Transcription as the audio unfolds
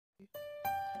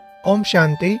ओम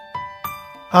शांति।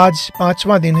 आज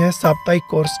 5वां दिन है साप्ताहिक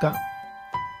कोर्स का।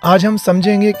 आज हम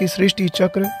समझेंगे कि सृष्टि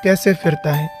चक्र कैसे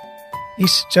फिरता है,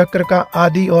 इस चक्र का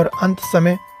आदि और अंत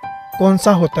समय कौन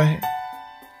सा होता है,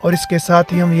 और इसके साथ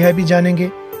ही हम यह भी जानेंगे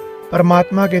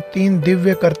परमात्मा के 3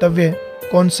 दिव्य कर्तव्य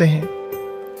कौन से हैं।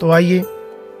 तो आइए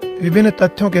विभिन्न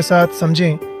तथ्यों के साथ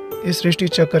समझें इस सृष्टि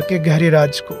चक्र के गहरे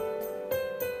राज को।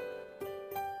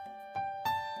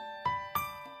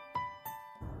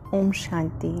 ओम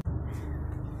शांति।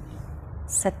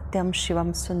 सत्यम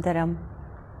शिवम सुंदरम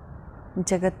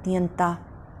जगत नियंता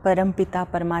परमपिता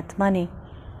परमात्मा ने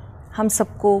हम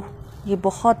सबको ये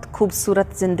बहुत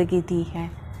खूबसूरत ज़िंदगी दी है।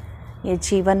 ये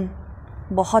जीवन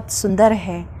बहुत सुंदर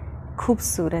है,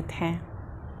 खूबसूरत है,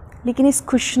 लेकिन इस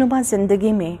खुशनुमा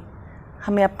ज़िंदगी में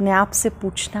हमें अपने आप से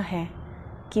पूछना है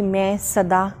कि मैं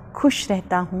सदा खुश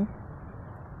रहता हूँ।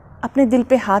 अपने दिल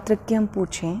पे हाथ रख के हम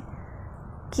पूछें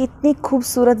कि इतनी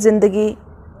खूबसूरत ज़िंदगी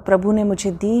प्रभु ने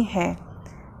मुझे दी है,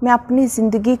 मैं अपनी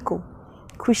ज़िंदगी को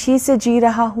खुशी से जी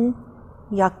रहा हूँ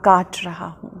या काट रहा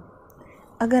हूँ।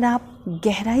 अगर आप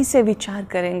गहराई से विचार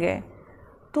करेंगे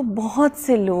तो बहुत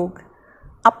से लोग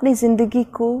अपनी ज़िंदगी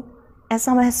को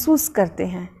ऐसा महसूस करते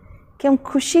हैं कि हम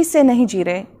खुशी से नहीं जी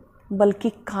रहे बल्कि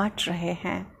काट रहे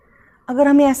हैं। अगर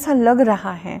हमें ऐसा लग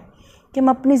रहा है कि हम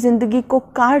अपनी ज़िंदगी को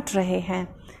काट रहे हैं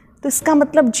तो इसका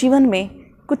मतलब जीवन में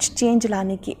कुछ चेंज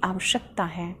लाने की आवश्यकता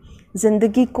है,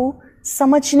 ज़िंदगी को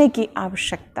समझने की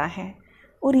आवश्यकता है।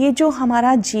 और ये जो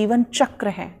हमारा जीवन चक्र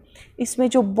है, इसमें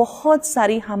जो बहुत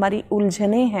सारी हमारी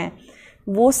उलझनें हैं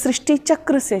वो सृष्टि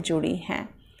चक्र से जुड़ी हैं।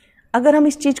 अगर हम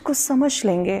इस चीज़ को समझ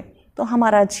लेंगे तो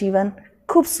हमारा जीवन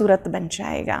खूबसूरत बन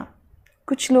जाएगा।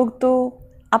 कुछ लोग तो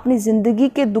अपनी ज़िंदगी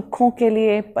के दुखों के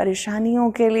लिए, परेशानियों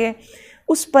के लिए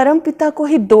उस परमपिता को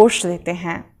ही दोष देते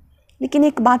हैं, लेकिन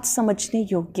एक बात समझने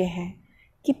योग्य है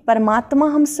कि परमात्मा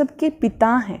हम सबके पिता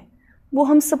हैं, वो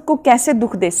हम सबको कैसे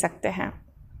दुख दे सकते हैं।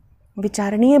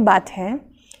 विचारणीय बात है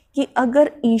कि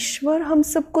अगर ईश्वर हम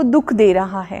सबको दुख दे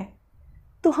रहा है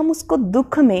तो हम उसको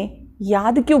दुख में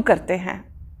याद क्यों करते हैं।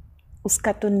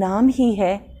 उसका तो नाम ही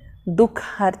है दुख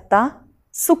हरता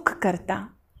सुख करता।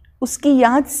 उसकी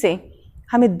याद से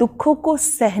हमें दुखों को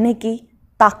सहने की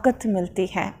ताकत मिलती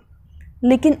है,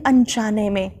 लेकिन अनजाने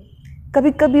में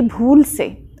कभी कभी भूल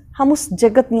से हम उस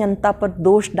जगत नियंता पर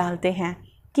दोष डालते हैं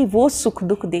कि वो सुख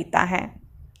दुख देता है।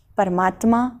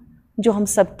 परमात्मा जो हम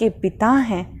सबके पिता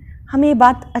हैं, हमें ये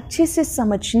बात अच्छे से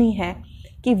समझनी है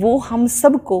कि वो हम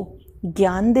सबको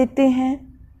ज्ञान देते हैं,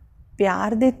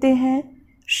 प्यार देते हैं,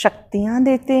 शक्तियाँ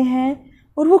देते हैं,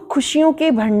 और वो खुशियों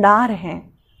के भंडार हैं।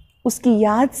 उसकी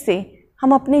याद से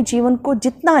हम अपने जीवन को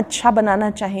जितना अच्छा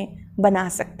बनाना चाहें बना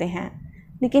सकते हैं,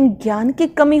 लेकिन ज्ञान की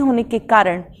कमी होने के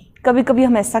कारण कभी कभी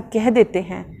हम ऐसा कह देते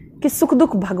हैं कि सुख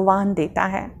दुख भगवान देता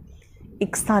है।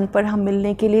 एक स्थान पर हम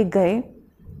मिलने के लिए गए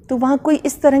तो वहाँ कोई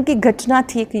इस तरह की घटना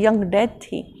थी, एक यंग डेथ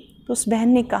थी। तो उस बहन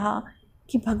ने कहा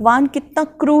कि भगवान कितना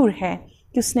क्रूर है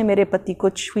कि उसने मेरे पति को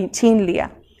छीन लिया।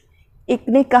 एक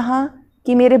ने कहा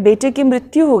कि मेरे बेटे की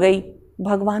मृत्यु हो गई,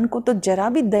 भगवान को तो जरा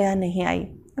भी दया नहीं आई।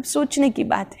 अब सोचने की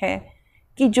बात है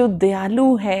कि जो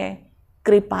दयालु है,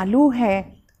 कृपालु है,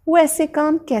 वो ऐसे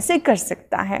काम कैसे कर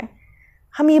सकता है।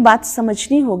 हमें ये बात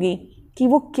समझनी होगी कि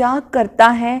वो क्या करता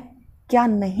है, क्या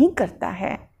नहीं करता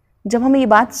है। जब हमें ये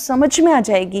बात समझ में आ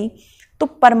जाएगी तो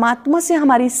परमात्मा से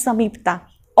हमारी समीपता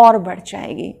और बढ़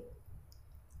जाएगी।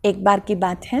 एक बार की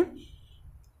बात है,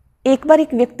 एक बार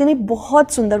एक व्यक्ति ने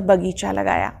बहुत सुंदर बगीचा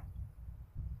लगाया।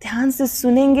 ध्यान से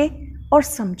सुनेंगे और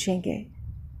समझेंगे।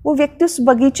 वो व्यक्ति उस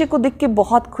बगीचे को देख के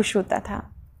बहुत खुश होता था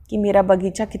कि मेरा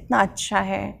बगीचा कितना अच्छा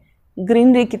है,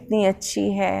 ग्रीनरी कितनी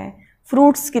अच्छी है,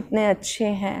 फ्रूट्स कितने अच्छे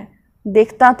हैं।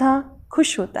 देखता था,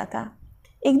 खुश होता था।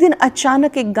 एक दिन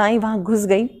अचानक एक गाय वहाँ घुस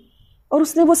गई और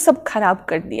उसने वो सब खराब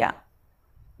कर दिया।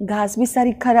 घास भी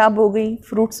सारी खराब हो गई,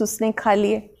 फ्रूट्स उसने खा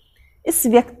लिए। इस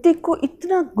व्यक्ति को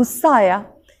इतना गुस्सा आया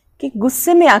कि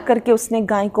गुस्से में आकर के उसने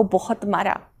गाय को बहुत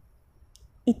मारा।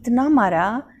 इतना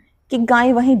मारा कि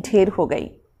गाय वहीं ढेर हो गई।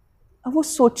 अब वो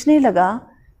सोचने लगा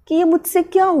कि ये मुझसे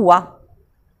क्या हुआ,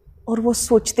 और वो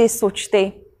सोचते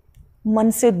सोचते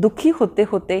मन से दुखी होते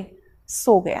होते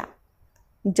सो गया।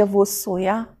 जब वो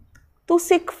सोया तो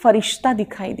उसे एक फरिश्ता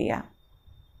दिखाई दिया।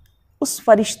 उस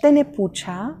फरिश्ते ने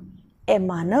पूछा, ए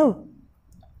मानव,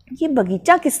 ये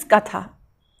बगीचा किसका था।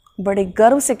 बड़े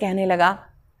गर्व से कहने लगा,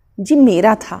 जी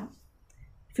मेरा था।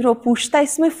 फिर वो पूछता,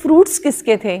 इसमें फ्रूट्स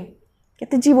किसके थे।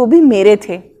 कहते, जी वो भी मेरे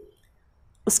थे।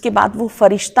 उसके बाद वो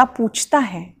फरिश्ता पूछता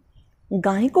है,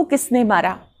 गाय को किसने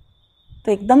मारा।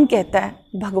 तो एकदम कहता है,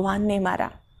 भगवान ने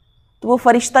मारा। तो वो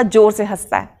फरिश्ता जोर से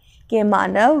हंसता है कि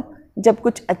मानव, जब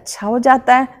कुछ अच्छा हो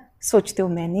जाता है सोचते हो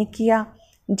मैंने किया,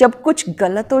 जब कुछ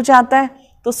गलत हो जाता है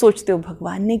तो सोचते हो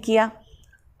भगवान ने किया।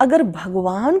 अगर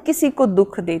भगवान किसी को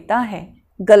दुख देता है,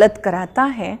 गलत कराता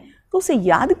है, तो उसे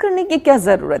याद करने की क्या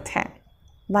ज़रूरत है।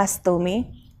 वास्तव में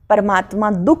परमात्मा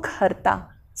दुख हरता,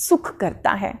 सुख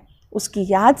करता है। उसकी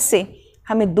याद से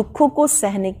हमें दुखों को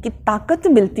सहने की ताकत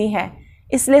मिलती है।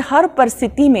 इसलिए हर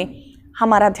परिस्थिति में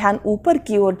हमारा ध्यान ऊपर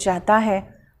की ओर जाता है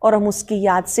और हम उसकी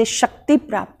याद से शक्ति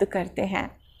प्राप्त करते हैं।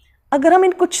 अगर हम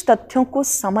इन कुछ तथ्यों को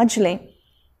समझ लें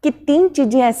कि 3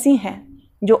 चीज़ें ऐसी हैं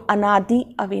जो अनादि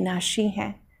अविनाशी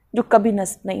हैं, जो कभी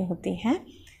नष्ट नहीं होती हैं,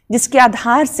 जिसके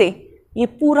आधार से ये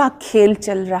पूरा खेल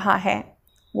चल रहा है।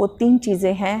 वो 3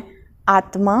 चीज़ें हैं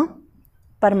आत्मा,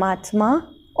 परमात्मा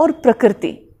और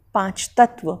प्रकृति। 5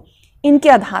 तत्व, इनके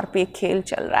आधार पे खेल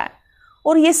चल रहा है।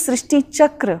 और ये सृष्टि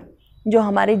चक्र जो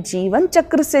हमारे जीवन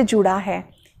चक्र से जुड़ा है,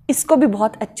 इसको भी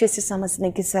बहुत अच्छे से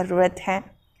समझने की ज़रूरत है।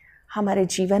 हमारे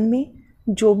जीवन में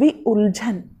जो भी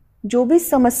उलझन, जो भी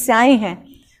समस्याएं हैं,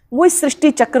 वो इस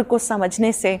सृष्टि चक्र को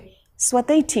समझने से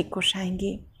स्वतः ही ठीक हो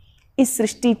जाएंगी। इस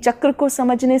सृष्टि चक्र को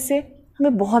समझने से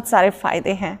हमें बहुत सारे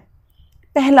फायदे हैं।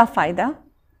 पहला फायदा,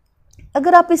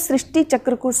 अगर आप इस सृष्टि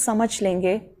चक्र को समझ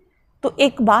लेंगे तो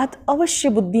एक बात अवश्य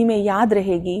बुद्धि में याद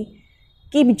रहेगी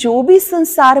कि जो भी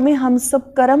संसार में हम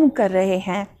सब कर्म कर रहे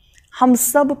हैं, हम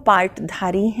सब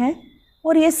पार्टधारी हैं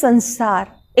और ये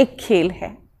संसार एक खेल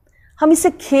है। हम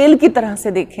इसे खेल की तरह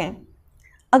से देखें।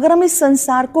 अगर हम इस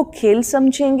संसार को खेल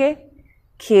समझेंगे,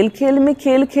 खेल खेल में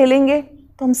खेल खेलेंगे,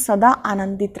 तो हम सदा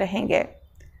आनंदित रहेंगे।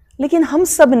 लेकिन हम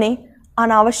सब ने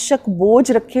अनावश्यक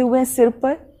बोझ रखे हुए हैं सिर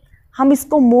पर। हम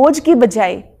इसको मौज की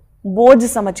बजाय बोझ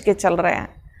समझ के चल रहे हैं।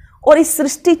 और इस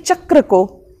सृष्टि चक्र को,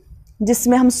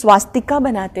 जिसमें हम स्वास्तिका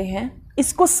बनाते हैं,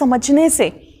 इसको समझने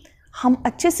से हम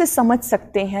अच्छे से समझ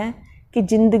सकते हैं कि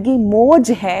जिंदगी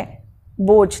मौज है,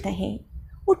 बोझ नहीं।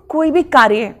 और कोई भी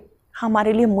कार्य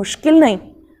हमारे लिए मुश्किल नहीं,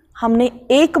 हमने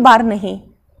एक बार नहीं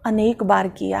अनेक बार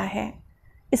किया है।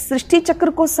 इस सृष्टि चक्र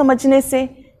को समझने से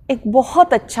एक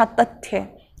बहुत अच्छा तथ्य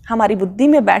हमारी बुद्धि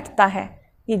में बैठता है।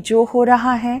 ये जो हो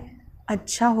रहा है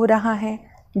अच्छा हो रहा है,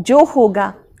 जो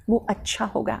होगा वो अच्छा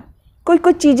होगा। कोई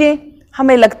कोई चीज़ें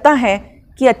हमें लगता है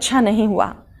कि अच्छा नहीं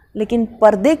हुआ, लेकिन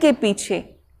पर्दे के पीछे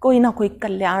कोई ना कोई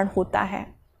कल्याण होता है।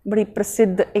 बड़ी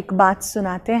प्रसिद्ध एक बात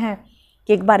सुनाते हैं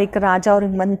कि एक बार एक राजा और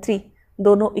मंत्री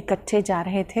दोनों इकट्ठे जा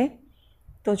रहे थे।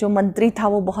 तो जो मंत्री था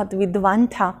वो बहुत विद्वान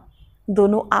था।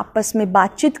 दोनों आपस में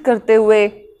बातचीत करते हुए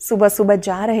सुबह सुबह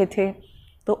जा रहे थे।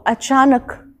 तो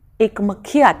अचानक एक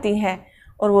मक्खी आती है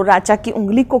और वो राजा की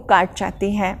उंगली को काट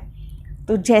जाती है।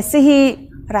 तो जैसे ही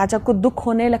राजा को दुख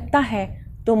होने लगता है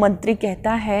तो मंत्री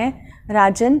कहता है,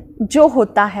 राजन, जो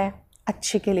होता है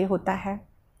अच्छे के लिए होता है।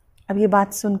 अब ये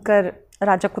बात सुनकर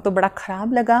राजा को तो बड़ा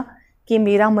खराब लगा कि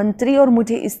मेरा मंत्री और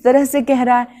मुझे इस तरह से कह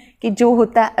रहा है कि जो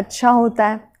होता है अच्छा होता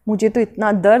है। मुझे तो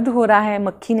इतना दर्द हो रहा है,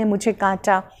 मक्खी ने मुझे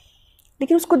काटा।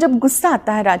 लेकिन उसको जब गुस्सा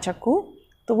आता है राजा को,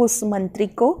 तो वो उस मंत्री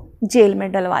को जेल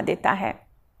में डलवा देता है।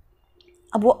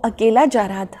 अब वो अकेला जा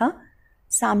रहा था,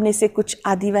 सामने से कुछ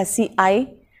आदिवासी आए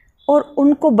और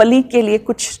उनको बलि के लिए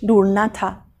कुछ ढूंढना था।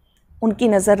 उनकी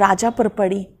नज़र राजा पर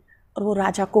पड़ी और वो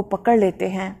राजा को पकड़ लेते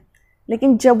हैं।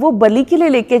 लेकिन जब वो बलि के लिए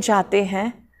लेके जाते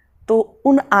हैं तो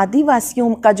उन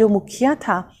आदिवासियों का जो मुखिया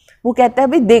था वो कहता है,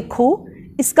 भाई देखो,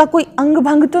 इसका कोई अंग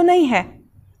भंग तो नहीं है।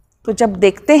 तो जब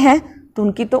देखते हैं तो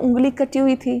उनकी तो उंगली कटी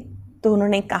हुई थी। तो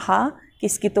उन्होंने कहा कि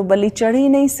इसकी तो बलि चढ़ ही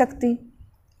नहीं सकती।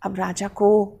 अब राजा को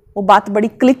वो बात बड़ी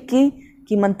क्लिक की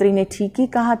कि मंत्री ने ठीक ही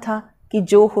कहा था कि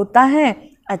जो होता है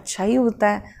अच्छा ही होता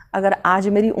है। अगर आज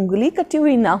मेरी उंगली कटी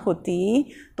हुई ना होती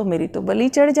तो मेरी तो बलि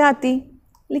चढ़ जाती।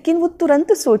 लेकिन वो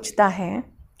तुरंत सोचता है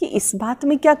कि इस बात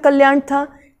में क्या कल्याण था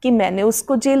कि मैंने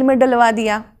उसको जेल में डलवा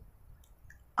दिया।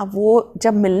 अब वो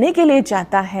जब मिलने के लिए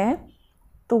जाता है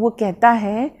तो वो कहता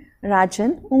है,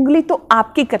 राजन, उंगली तो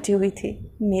आपकी कटी हुई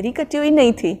थी, मेरी कटी हुई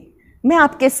नहीं थी। मैं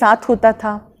आपके साथ होता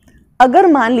था। अगर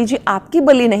मान लीजिए आपकी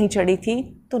बलि नहीं चढ़ी थी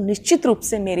तो निश्चित रूप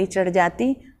से मेरी चढ़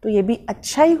जाती। तो ये भी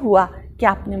अच्छा ही हुआ कि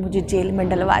आपने मुझे जेल में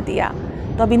डलवा दिया।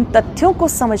 तो अब इन तथ्यों को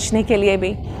समझने के लिए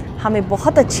भी हमें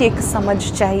बहुत अच्छी एक समझ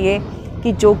चाहिए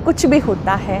कि जो कुछ भी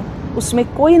होता है उसमें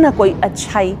कोई ना कोई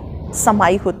अच्छाई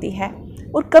समाई होती है।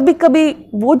 और कभी कभी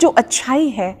वो जो अच्छाई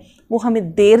है वो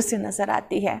हमें देर से नज़र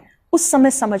आती है, उस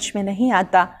समय समझ में नहीं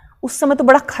आता। उस समय तो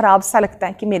बड़ा ख़राब सा लगता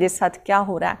है कि मेरे साथ क्या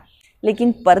हो रहा है।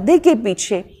 लेकिन पर्दे के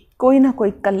पीछे कोई ना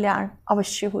कोई कल्याण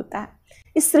अवश्य होता है।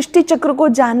 इस सृष्टि चक्र को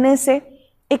जानने से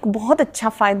एक बहुत अच्छा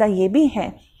फ़ायदा ये भी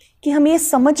है कि हम ये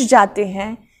समझ जाते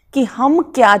हैं कि हम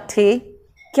क्या थे,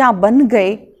 क्या बन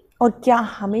गए और क्या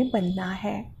हमें बनना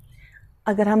है।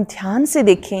 अगर हम ध्यान से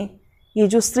देखें, ये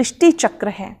जो सृष्टि चक्र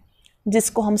है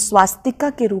जिसको हम स्वास्तिका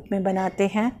के रूप में बनाते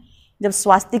हैं, जब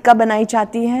स्वास्तिका बनाई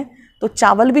जाती है तो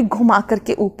चावल भी घुमा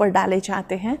करके ऊपर डाले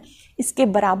जाते हैं। इसके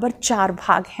बराबर 4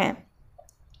 भाग हैं।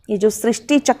 ये जो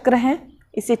सृष्टि चक्र है,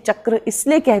 इसे चक्र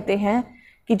इसलिए कहते हैं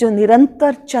कि जो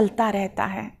निरंतर चलता रहता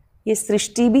है। ये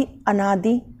सृष्टि भी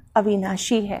अनादि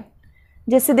अविनाशी है।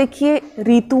 जैसे देखिए,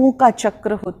 ऋतुओं का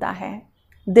चक्र होता है,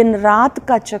 दिन रात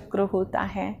का चक्र होता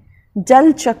है,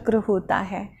 जल चक्र होता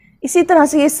है, इसी तरह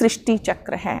से ये सृष्टि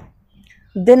चक्र है।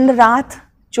 दिन रात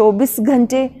 24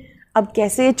 घंटे, अब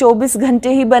कैसे ये 24 घंटे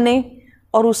ही बने,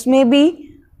 और उसमें भी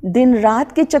दिन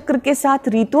रात के चक्र के साथ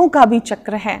ऋतुओं का भी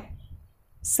चक्र है।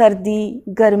 सर्दी,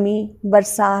 गर्मी,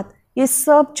 बरसात, ये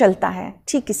सब चलता है।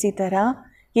 ठीक इसी तरह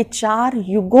ये 4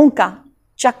 युगों का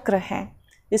चक्र है।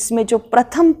 इसमें जो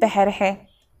प्रथम पहर है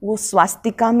वो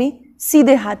स्वास्तिका में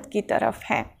सीधे हाथ की तरफ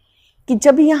है, कि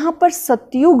जब यहाँ पर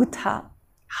सतयुग था,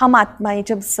 हम आत्माएं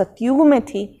जब सतयुग में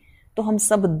थी तो हम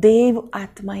सब देव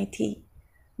आत्माएं थी।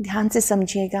 ध्यान से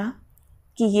समझिएगा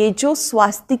कि ये जो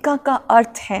स्वास्तिका का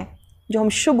अर्थ है, जो हम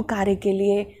शुभ कार्य के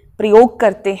लिए प्रयोग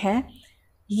करते हैं,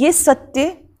 ये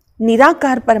सत्य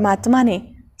निराकार परमात्मा ने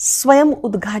स्वयं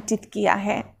उद्घाटित किया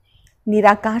है।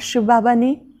 निराकार शिव बाबा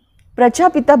ने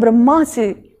प्रजापिता ब्रह्मा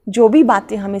से जो भी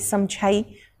बातें हमें समझाई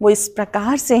वो इस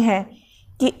प्रकार से हैं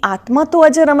कि आत्मा तो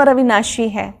अजर अमर अविनाशी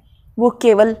है, वो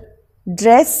केवल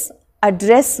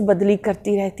एड्रेस बदली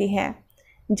करती रहती है।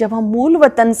 जब हम मूल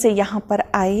वतन से यहाँ पर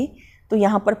आए तो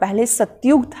यहाँ पर पहले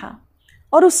सतयुग था,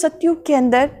 और उस सतयुग के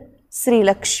अंदर श्री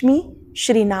लक्ष्मी,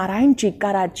 श्री नारायण जी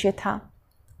का राज्य था।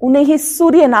 उन्हें ही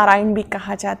सूर्य नारायण भी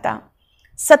कहा जाता,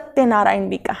 सत्य नारायण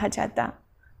भी कहा जाता।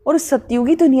 और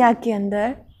सतयुगी दुनिया के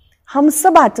अंदर हम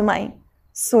सब आत्माएं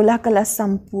 16 कला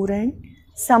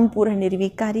संपूर्ण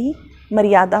निर्विकारी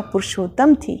मर्यादा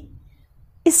पुरुषोत्तम थी।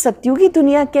 इस सतयुगी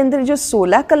दुनिया के अंदर जो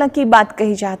 16 कला की बात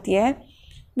कही जाती है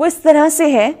वो इस तरह से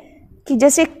है कि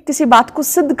जैसे किसी बात को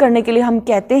सिद्ध करने के लिए हम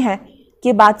कहते हैं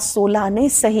कि बात 16 ने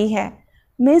सही है,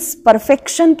 मीन्स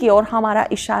परफेक्शन की ओर हमारा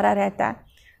इशारा रहता है।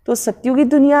 तो सतयुगी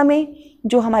दुनिया में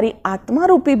जो हमारी आत्मा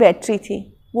रूपी बैटरी थी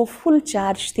वो फुल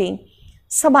चार्ज थी।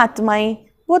 सब आत्माएं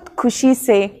बहुत खुशी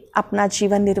से अपना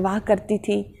जीवन निर्वाह करती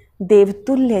थी,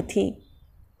 देवतुल्य थी।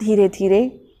 धीरे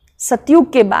धीरे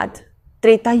सतयुग के बाद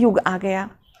त्रेता युग आ गया।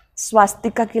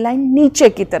 स्वास्तिका की लाइन नीचे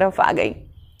की तरफ आ गई।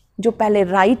 जो पहले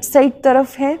राइट साइड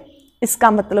तरफ है, इसका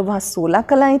मतलब वहाँ 16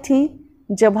 कलाएं थी।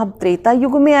 जब हम त्रेता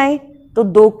युग में आए तो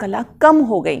 2 कला कम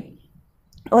हो गई,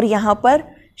 और यहाँ पर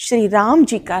श्री राम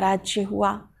जी का राज्य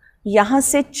हुआ। यहाँ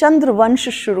से चंद्र वंश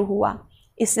शुरू हुआ,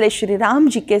 इसलिए श्री राम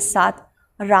जी के साथ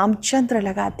रामचंद्र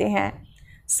लगाते हैं।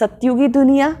 सतयुगी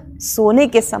दुनिया सोने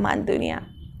के समान दुनिया,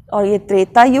 और ये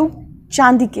त्रेता युग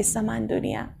चांदी के समान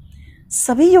दुनिया।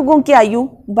 सभी युगों की आयु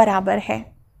बराबर है,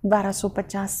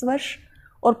 1250 वर्ष,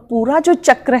 और पूरा जो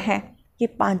चक्र है ये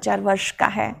 5,000 वर्ष का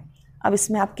है। अब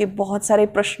इसमें आपके बहुत सारे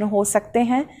प्रश्न हो सकते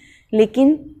हैं,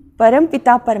 लेकिन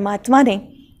परमपिता परमात्मा ने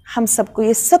हम सबको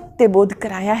ये सत्य बोध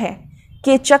कराया है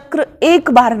कि चक्र एक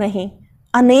बार नहीं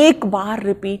अनेक बार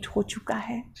रिपीट हो चुका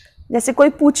है। जैसे कोई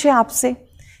पूछे आपसे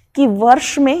कि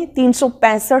वर्ष में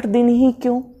 365 दिन ही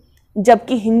क्यों,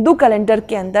 जबकि हिंदू कैलेंडर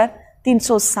के अंदर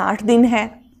 360 दिन है।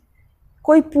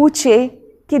 कोई पूछे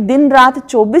कि दिन रात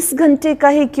 24 घंटे का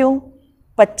ही क्यों,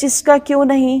 25 का क्यों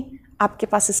नहीं, आपके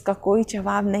पास इसका कोई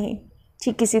जवाब नहीं।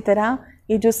 ठीक इसी तरह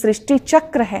ये जो सृष्टि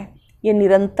चक्र है ये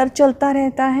निरंतर चलता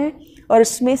रहता है, और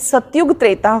इसमें सतयुग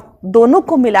त्रेता दोनों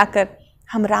को मिलाकर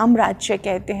हम राम राज्य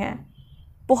कहते हैं।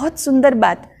 बहुत सुंदर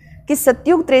बात कि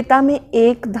सतयुग त्रेता में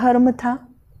एक धर्म था,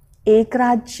 एक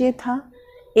राज्य था,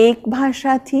 एक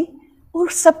भाषा थी, और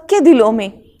सबके दिलों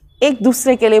में एक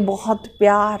दूसरे के लिए बहुत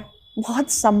प्यार,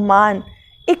 बहुत सम्मान,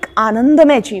 एक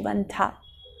आनंदमय जीवन था।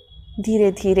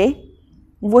 धीरे धीरे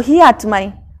वही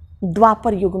आत्माएं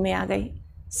द्वापर युग में आ गई।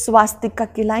 स्वास्तिका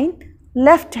की लाइन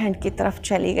लेफ्ट हैंड की तरफ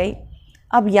चली गई।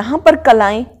 अब यहाँ पर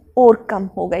कलाएं और कम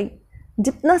हो गई।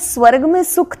 जितना स्वर्ग में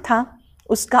सुख था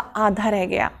उसका आधा रह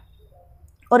गया,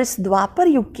 और इस द्वापर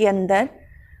युग के अंदर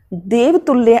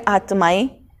देवतुल्य आत्माएं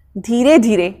धीरे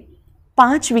धीरे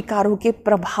 5 विकारों के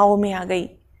प्रभाव में आ गई।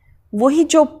 वही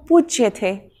जो पूज्य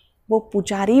थे वो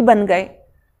पुजारी बन गए,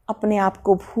 अपने आप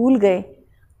को भूल गए,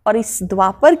 और इस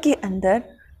द्वापर के अंदर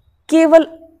केवल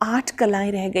 8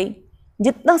 कलाएं रह गई।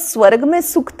 जितना स्वर्ग में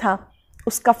सुख था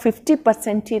उसका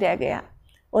 50% ही रह गया,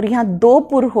 और यहाँ 2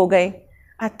 पुर हो गए,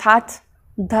 अर्थात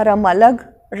धर्म अलग,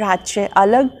 राज्य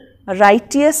अलग,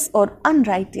 राइटियस और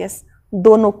अनराइटियस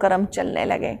दोनों कर्म चलने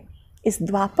लगे। इस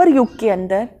द्वापर युग के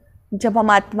अंदर जब हम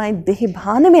आत्माएं देह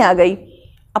भान में आ गई,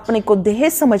 अपने को देह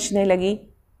समझने लगी,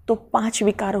 तो 5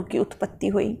 विकारों की उत्पत्ति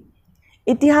हुई।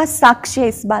 इतिहास साक्ष्य है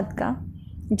इस बात का।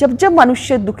 जब जब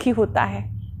मनुष्य दुखी होता है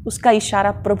उसका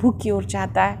इशारा प्रभु की ओर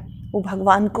जाता है, वो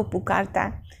भगवान को पुकारता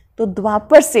है। तो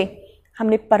द्वापर से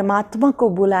हमने परमात्मा को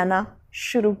बुलाना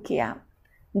शुरू किया।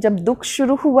 जब दुख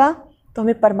शुरू हुआ तो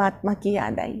हमें परमात्मा की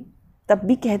याद आई। तब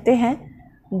भी कहते हैं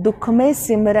दुख में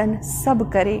सिमरन सब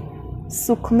करे,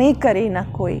 सुख में करे ना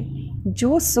कोई,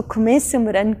 जो सुख में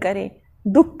सिमरन करे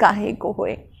दुख काहे को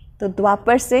होए। तो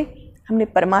द्वापर से हमने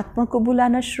परमात्मा को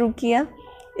बुलाना शुरू किया।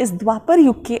 इस द्वापर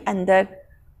युग के अंदर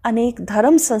अनेक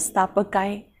धर्म संस्थापक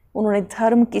आए, उन्होंने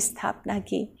धर्म की स्थापना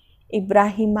की।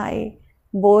 इब्राहिम आए,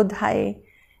 बौद्ध आए,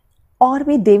 और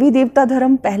भी देवी देवता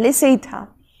धर्म पहले से ही था।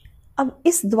 अब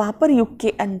इस द्वापर युग के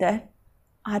अंदर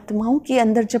आत्माओं के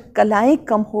अंदर जब कलाएं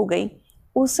कम हो गई,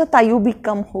 औसत आयु भी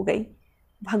कम हो गई,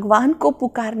 भगवान को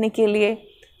पुकारने के लिए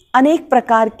अनेक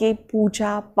प्रकार के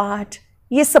पूजा पाठ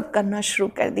ये सब करना शुरू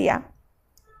कर दिया।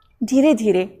 धीरे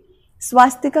धीरे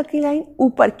स्वास्तिका की लाइन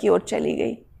ऊपर की ओर चली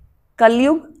गई।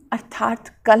 कलयुग अर्थात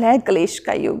कलह क्लेश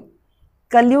का युग,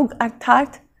 कलयुग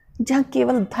अर्थात जहाँ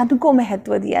केवल धन को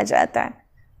महत्व दिया जाता है।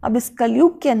 अब इस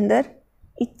कलयुग के अंदर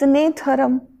इतने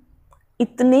धर्म,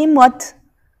 इतने मत,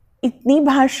 इतनी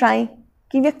भाषाएं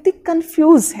कि व्यक्ति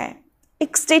कंफ्यूज है,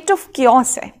 एक स्टेट ऑफ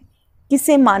क्योस है,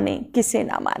 किसे माने किसे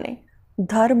ना माने,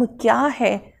 धर्म क्या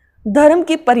है, धर्म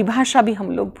की परिभाषा भी हम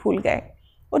लोग भूल गए।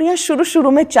 और यहाँ शुरू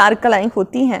शुरू में 4 कलाएं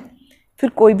होती हैं, फिर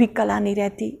कोई भी कला नहीं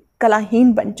रहती,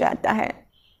 कलाहीन बन जाता है।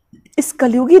 इस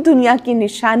कलयुगी दुनिया की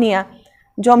निशानियाँ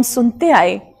जो हम सुनते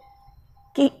आए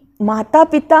कि माता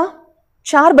पिता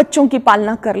 4 बच्चों की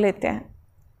पालना कर लेते हैं,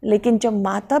 लेकिन जब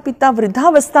माता पिता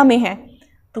वृद्धावस्था में हैं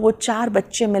तो वो 4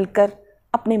 बच्चे मिलकर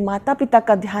अपने माता पिता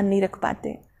का ध्यान नहीं रख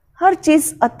पाते। हर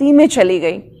चीज़ अति में चली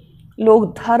गई,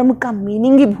 लोग धर्म का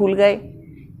मीनिंग ही भूल गए,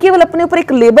 केवल अपने ऊपर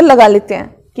एक लेबल लगा लेते हैं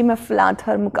कि मैं फलां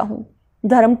धर्म का हूँ।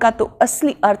 धर्म का तो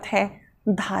असली अर्थ है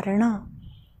धारणा।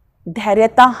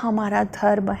 धैर्यता हमारा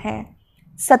धर्म है,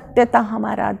 सत्यता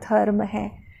हमारा धर्म है,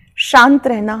 शांत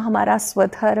रहना हमारा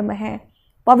स्वधर्म है,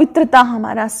 पवित्रता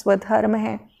हमारा स्वधर्म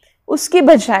है। उसके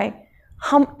बजाय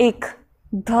हम एक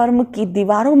धर्म की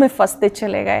दीवारों में फंसते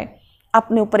चले गए,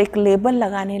 अपने ऊपर एक लेबल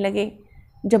लगाने लगे।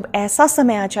 जब ऐसा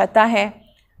समय आ जाता है,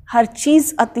 हर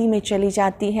चीज़ अति में चली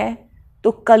जाती है,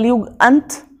 तो कलयुग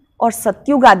अंत और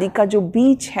सतयुग आदि का जो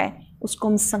बीच है उसको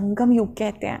हम संगम युग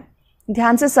कहते हैं।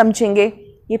 ध्यान से समझेंगे,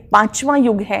 ये 5वां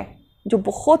युग है जो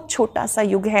बहुत छोटा सा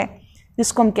युग है,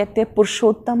 जिसको हम कहते हैं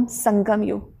पुरुषोत्तम संगम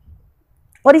युग।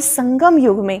 और इस संगम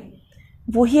युग में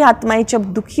वही आत्माएं जब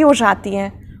दुखी हो जाती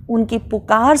हैं, उनकी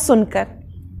पुकार सुनकर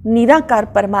निराकार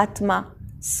परमात्मा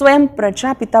स्वयं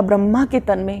प्रजापिता ब्रह्मा के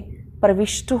तन में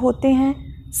प्रविष्ट होते हैं,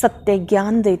 सत्य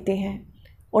ज्ञान देते हैं।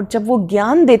 और जब वो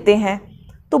ज्ञान देते हैं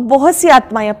तो बहुत सी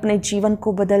आत्माएं अपने जीवन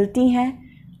को बदलती हैं,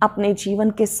 अपने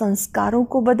जीवन के संस्कारों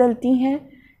को बदलती हैं,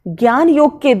 ज्ञान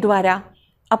योग के द्वारा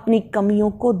अपनी कमियों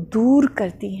को दूर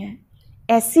करती हैं।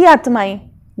 ऐसी आत्माएं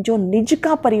जो निज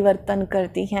का परिवर्तन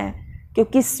करती हैं,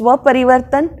 क्योंकि स्व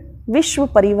परिवर्तन विश्व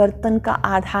परिवर्तन का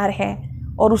आधार है।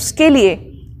 और उसके लिए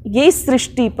ये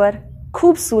सृष्टि पर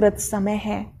खूबसूरत समय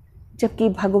है, जबकि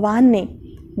भगवान ने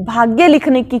भाग्य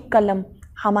लिखने की कलम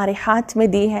हमारे हाथ में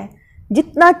दी है।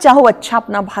 जितना चाहो अच्छा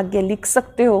अपना भाग्य लिख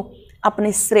सकते हो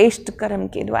अपने श्रेष्ठ कर्म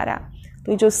के द्वारा।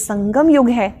 तो ये जो संगम युग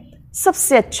है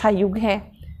सबसे अच्छा युग है,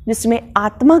 जिसमें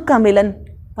आत्मा का मिलन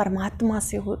परमात्मा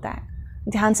से होता है।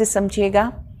 ध्यान से समझिएगा,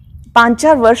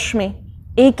 5-4 वर्ष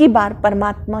में एक ही बार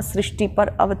परमात्मा सृष्टि पर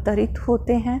अवतरित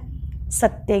होते हैं,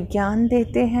 सत्य ज्ञान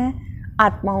देते हैं,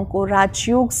 आत्माओं को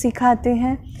राजयोग सिखाते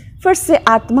हैं, फिर से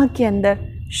आत्मा के अंदर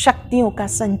शक्तियों का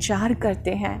संचार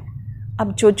करते हैं।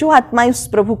 अब जो आत्माएं उस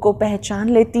प्रभु को पहचान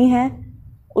लेती हैं,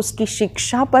 उसकी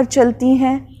शिक्षा पर चलती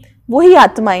हैं, वही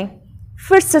आत्माएं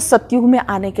फिर से सतयुग में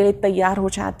आने के लिए तैयार हो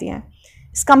जाती हैं।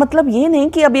 इसका मतलब ये नहीं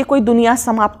कि अब ये कोई दुनिया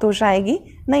समाप्त हो जाएगी,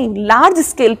 नहीं, लार्ज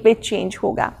स्केल पे चेंज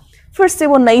होगा, फिर से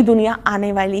वो नई दुनिया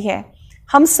आने वाली है।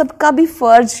 हम सबका भी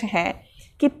फर्ज है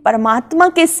कि परमात्मा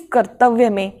के इस कर्तव्य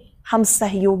में हम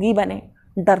सहयोगी बने।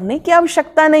 डरने की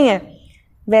आवश्यकता नहीं है।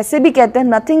 वैसे भी कहते हैं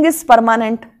nothing is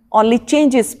permanent, only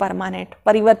change is permanent.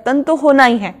 परिवर्तन तो होना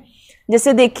ही है।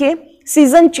 जैसे देखिए,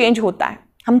 सीजन चेंज होता है,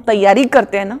 हम तैयारी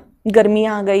करते हैं ना,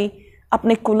 गर्मियाँ आ गई,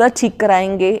 अपने कूलर ठीक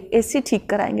कराएंगे, एसी ठीक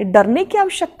कराएंगे, डरने की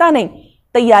आवश्यकता नहीं,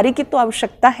 तैयारी की तो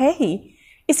आवश्यकता है ही।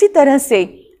 इसी तरह से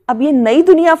अब ये नई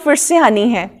दुनिया फिर से आनी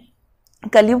है,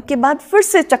 कलयुग के बाद फिर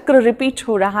से चक्र रिपीट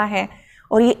हो रहा है,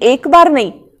 और ये एक बार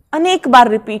नहीं अनेक बार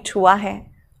रिपीट हुआ है।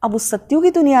 अब उस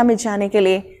सतयुगी दुनिया में जाने के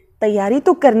लिए तैयारी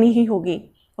तो करनी ही होगी,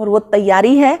 और वो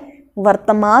तैयारी है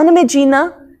वर्तमान में जीना,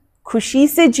 खुशी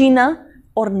से जीना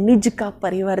और निज का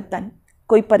परिवर्तन।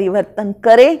 कोई परिवर्तन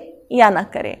करे या ना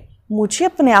करे, मुझे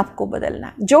अपने आप को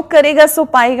बदलना। जो करेगा सो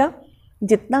पाएगा,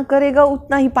 जितना करेगा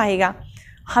उतना ही पाएगा।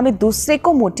 हमें दूसरे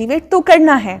को मोटिवेट तो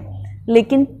करना है,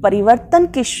 लेकिन परिवर्तन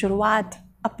की शुरुआत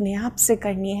अपने आप से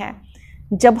करनी है।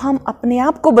 जब हम अपने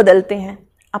आप को बदलते हैं,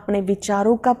 अपने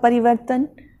विचारों का परिवर्तन,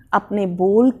 अपने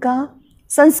बोल का,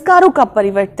 संस्कारों का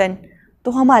परिवर्तन,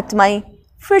 तो हम आत्माएं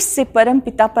फिर से परम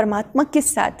पिता परमात्मा के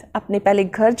साथ अपने पहले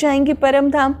घर जाएंगी परम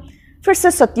धाम, फिर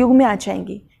से सतयुग में आ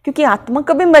जाएंगी, क्योंकि आत्मा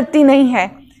कभी मरती नहीं है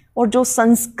और जो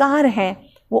संस्कार हैं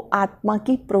वो आत्मा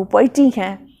की प्रॉपर्टी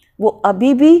हैं, वो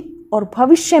अभी भी और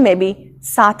भविष्य में भी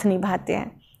साथ निभाते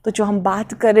हैं। तो जो हम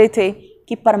बात कर रहे थे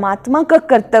कि परमात्मा का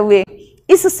कर्तव्य,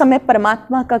 इस समय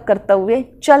परमात्मा का कर्तव्य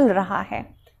चल रहा है।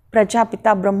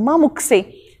 प्रजापिता ब्रह्मा मुख से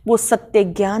वो सत्य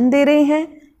ज्ञान दे रहे हैं,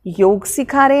 योग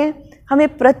सिखा रहे हैं, हमें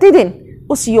प्रतिदिन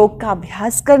उस योग का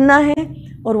अभ्यास करना है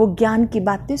और वो ज्ञान की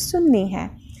बातें सुननी है।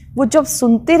 वो जब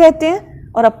सुनते रहते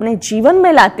हैं और अपने जीवन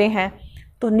में लाते हैं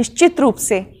तो निश्चित रूप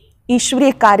से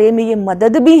ईश्वरीय कार्य में ये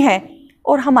मदद भी है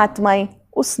और हम आत्माएं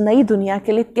उस नई दुनिया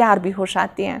के लिए तैयार भी हो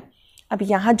जाती हैं। अब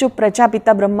यहाँ जो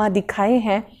प्रजापिता ब्रह्मा दिखाए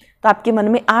हैं तो आपके मन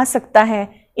में आ सकता है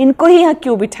इनको ही यहाँ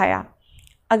क्यों बिठाया।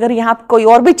 अगर यहाँ आप कोई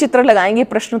और भी चित्र लगाएंगे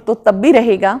प्रश्न तो तब भी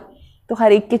रहेगा। तो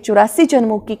हर एक के 84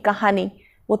 जन्मों की कहानी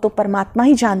वो तो परमात्मा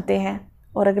ही जानते हैं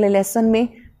और अगले लेसन में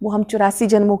वो हम 84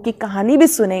 जन्मों की कहानी भी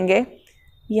सुनेंगे।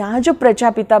 यहाँ जो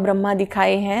प्रजापिता ब्रह्मा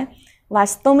दिखाए हैं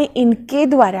वास्तव में इनके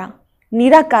द्वारा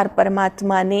निराकार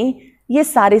परमात्मा ने ये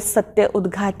सारे सत्य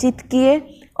उद्घाटित किए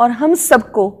और हम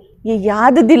सबको ये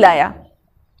याद दिलाया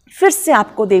फिर से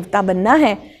आपको देवता बनना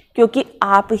है, क्योंकि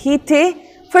आप ही थे,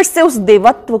 फिर से उस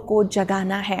देवत्व को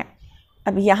जगाना है।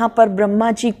 अब यहाँ पर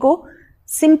ब्रह्मा जी को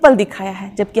सिंपल दिखाया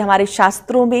है, जबकि हमारे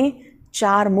शास्त्रों में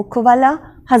 4 मुख वाला,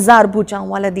 1000 भुजाओं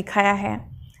वाला दिखाया है।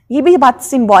 ये भी बात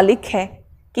सिंबॉलिक है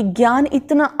कि ज्ञान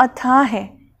इतना अथाह है,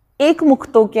 एक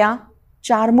मुख तो क्या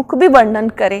 4 मुख भी वर्णन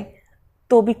करे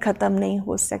तो भी खत्म नहीं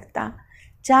हो सकता।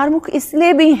 4 मुख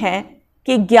इसलिए भी हैं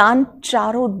कि ज्ञान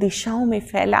चारों दिशाओं में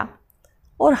फैला,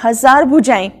 और 1000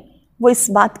 भुजाएं वो इस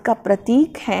बात का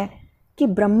प्रतीक हैं कि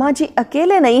ब्रह्मा जी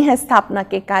अकेले नहीं हैं स्थापना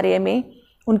के कार्य में,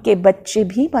 उनके बच्चे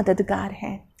भी मददगार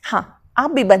हैं। हाँ,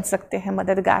 आप भी बन सकते हैं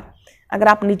मददगार। अगर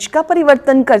आप निज का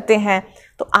परिवर्तन करते हैं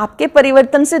तो आपके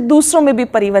परिवर्तन से दूसरों में भी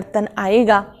परिवर्तन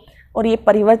आएगा, और ये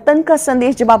परिवर्तन का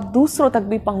संदेश जब आप दूसरों तक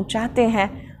भी पहुंचाते हैं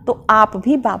तो आप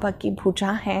भी बाबा की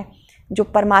भुजा हैं जो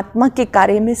परमात्मा के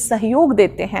कार्य में सहयोग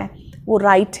देते हैं, वो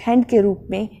राइट हैंड के रूप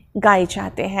में गाए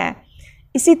जाते हैं।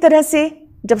 इसी तरह से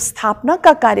जब स्थापना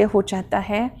का कार्य हो जाता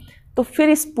है तो फिर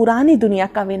इस पुरानी दुनिया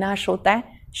का विनाश होता है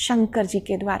शंकर जी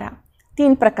के द्वारा।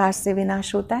 3 प्रकार से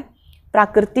विनाश होता है।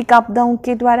 प्राकृतिक आपदाओं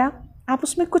के द्वारा, आप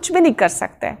उसमें कुछ भी नहीं कर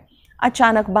सकते,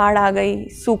 अचानक बाढ़ आ गई,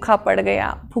 सूखा पड़ गया,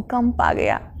 भूकंप आ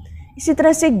गया। इसी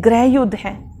तरह से गृह युद्ध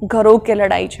है, घरों के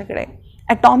लड़ाई झगड़े,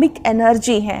 एटॉमिक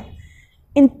एनर्जी है।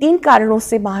 इन 3 कारणों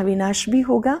से महाविनाश भी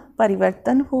होगा,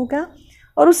 परिवर्तन होगा,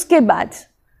 और उसके बाद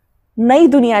नई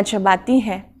दुनिया जब आती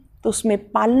है तो उसमें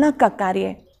पालना का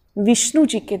कार्य विष्णु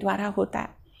जी के द्वारा होता है।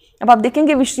 अब आप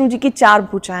देखेंगे विष्णु जी की 4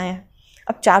 भुजाएं हैं।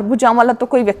 अब 4 भुजाओं वाला तो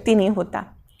कोई व्यक्ति नहीं होता,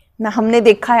 ना हमने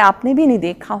देखा है, आपने भी नहीं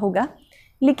देखा होगा,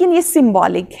 लेकिन ये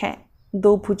सिंबॉलिक है।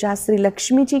 2 भुजा श्री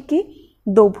लक्ष्मी जी की,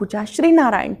 2 भुजा श्री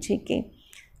नारायण जी की।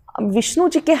 अब विष्णु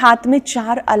जी के हाथ में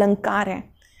 4 अलंकार हैं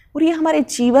और ये हमारे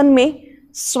जीवन में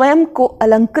स्वयं को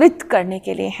अलंकृत करने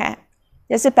के लिए हैं।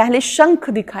 जैसे पहले शंख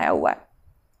दिखाया हुआ है,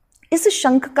 इस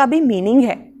शंख का भी मीनिंग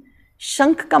है।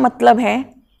 शंख का मतलब है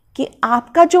कि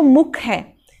आपका जो मुख है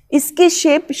इसकी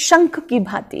शेप शंख की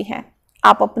भांति है।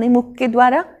 आप अपने मुख के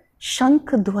द्वारा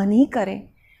शंख ध्वनि करें,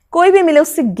 कोई भी मिले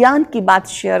उससे ज्ञान की बात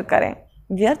शेयर करें,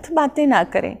 व्यर्थ बातें ना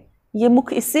करें। ये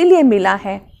मुख इसीलिए मिला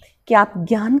है कि आप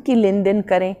ज्ञान की लेन देन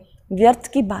करें,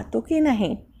 व्यर्थ की बातों की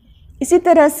नहीं। इसी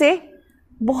तरह से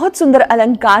बहुत सुंदर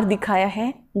अलंकार दिखाया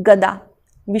है गदा।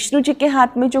 विष्णु जी के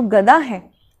हाथ में जो गदा है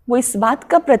वो इस बात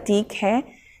का प्रतीक है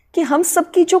कि हम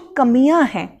सबकी जो कमियां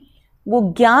हैं वो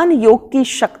ज्ञान योग की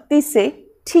शक्ति से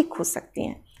ठीक हो सकती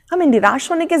हैं। हमें निराश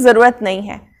होने की ज़रूरत नहीं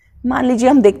है। मान लीजिए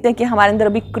हम देखते हैं कि हमारे अंदर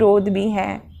अभी क्रोध भी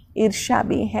है, ईर्ष्या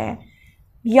भी है,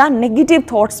 या नेगेटिव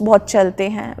थॉट्स बहुत चलते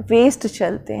हैं, वेस्ट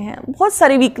चलते हैं, बहुत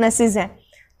सारी वीकनेसेस हैं,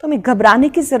 तो हमें घबराने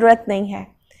की ज़रूरत नहीं है।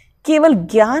 केवल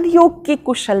ज्ञान योग की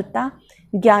कुशलता,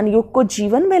 ज्ञान योग को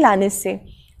जीवन में लाने से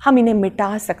हम इन्हें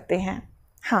मिटा सकते हैं।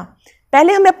 हाँ,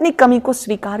 पहले हमें अपनी कमी को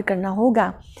स्वीकार करना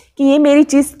होगा कि ये मेरी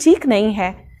चीज़ ठीक नहीं है।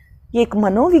 ये एक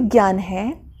मनोविज्ञान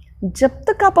है। जब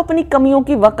तक आप अपनी कमियों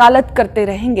की वकालत करते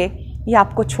रहेंगे ये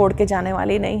आपको छोड़ के जाने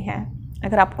वाली नहीं है।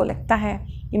 अगर आपको लगता है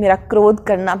कि मेरा क्रोध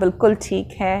करना बिल्कुल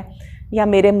ठीक है या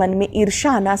मेरे मन में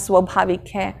ईर्ष्या आना स्वाभाविक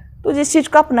है, तो जिस चीज़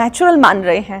को आप नेचुरल मान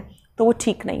रहे हैं तो वो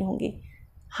ठीक नहीं होगी।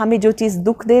 हमें जो चीज़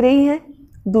दुख दे रही है,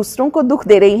 दूसरों को दुख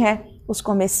दे रही है,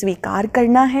 उसको हमें स्वीकार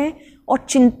करना है और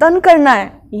चिंतन करना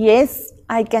है। Yes,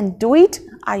 I can do it,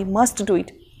 I must do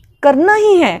it. करना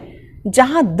ही है।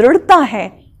 जहाँ दृढ़ता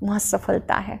है वहाँ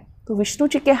सफलता है। तो विष्णु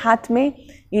जी के हाथ में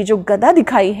ये जो गदा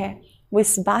दिखाई है वो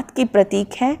इस बात की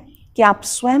प्रतीक है कि आप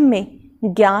स्वयं में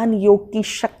ज्ञान योग की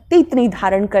शक्ति इतनी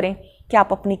धारण करें कि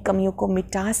आप अपनी कमियों को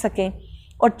मिटा सकें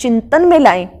और चिंतन में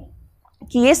लाएं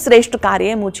कि ये श्रेष्ठ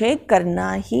कार्य मुझे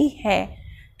करना ही है।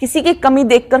 किसी की कमी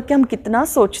देख करके हम कितना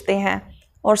सोचते हैं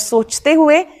और सोचते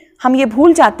हुए हम ये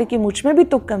भूल जाते कि मुझ में भी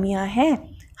तो कमियां हैं।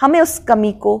 हमें उस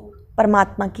कमी को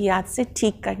परमात्मा की याद से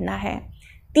ठीक करना है।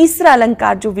 तीसरा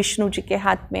अलंकार जो विष्णु जी के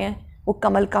हाथ में है वो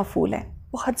कमल का फूल है।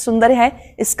 बहुत सुंदर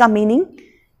है इसका मीनिंग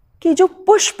कि जो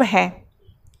पुष्प है,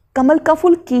 कमल का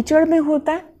फूल कीचड़ में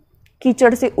होता है,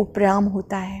 कीचड़ से उपराम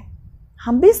होता है।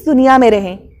 हम भी इस दुनिया में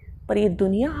रहें पर ये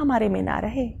दुनिया हमारे में ना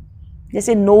रहे।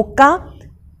 जैसे नौका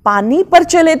पानी पर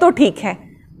चले तो ठीक है,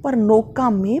 पर नौका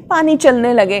में पानी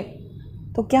चलने लगे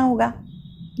तो क्या होगा?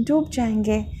 डूब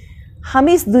जाएंगे।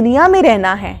 हमें इस दुनिया में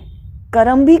रहना है,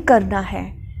 कर्म भी करना है,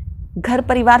 घर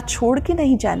परिवार छोड़ के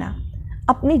नहीं जाना,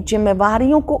 अपनी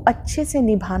जिम्मेवारियों को अच्छे से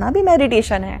निभाना भी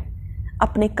मेडिटेशन है।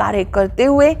 अपने कार्य करते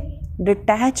हुए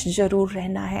डिटैच जरूर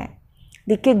रहना है।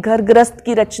 देखिए, घर गृहस्थ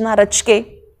की रचना रच के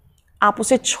आप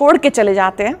उसे छोड़ के चले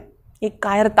जाते हैं, ये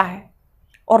कायरता है,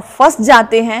 और फंस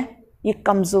जाते हैं, ये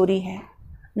कमजोरी है।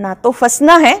 ना तो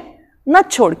फंसना है ना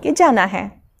छोड़ के जाना है।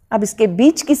 अब इसके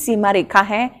बीच की सीमा रेखा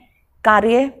है,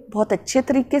 कार्य बहुत अच्छे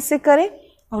तरीके से करें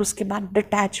और उसके बाद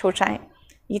डिटैच हो जाएं।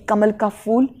 ये कमल का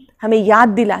फूल हमें याद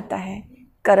दिलाता है,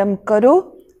 कर्म करो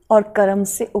और कर्म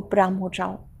से उपराम हो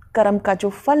जाओ। कर्म का जो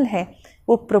फल है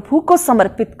वो प्रभु को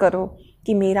समर्पित करो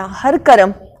कि मेरा हर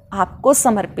कर्म आपको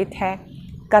समर्पित है,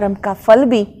 कर्म का फल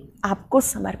भी आपको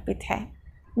समर्पित है।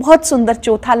 बहुत सुंदर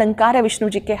चौथा अलंकार है विष्णु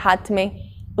जी के हाथ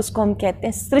में, उसको हम कहते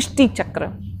हैं सृष्टि चक्र।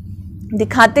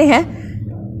 दिखाते हैं,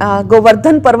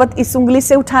 गोवर्धन पर्वत इस उंगली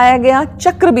से उठाया गया,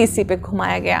 चक्र भी इसी पे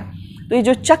घुमाया गया। तो ये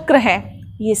जो चक्र है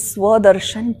ये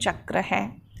स्वदर्शन चक्र है।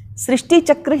 सृष्टि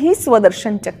चक्र ही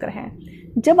स्वदर्शन चक्र है।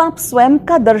 जब आप स्वयं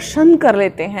का दर्शन कर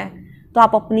लेते हैं तो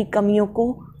आप अपनी कमियों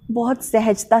को बहुत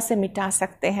सहजता से मिटा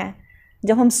सकते हैं।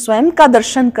 जब हम स्वयं का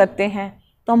दर्शन करते हैं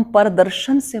तो हम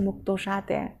परदर्शन से मुक्त हो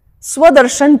जाते हैं।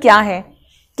 स्वदर्शन क्या है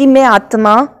कि मैं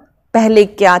आत्मा पहले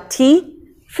क्या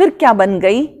थी, फिर क्या बन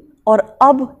गई और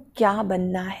अब क्या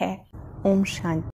बनना है। ओम शांति।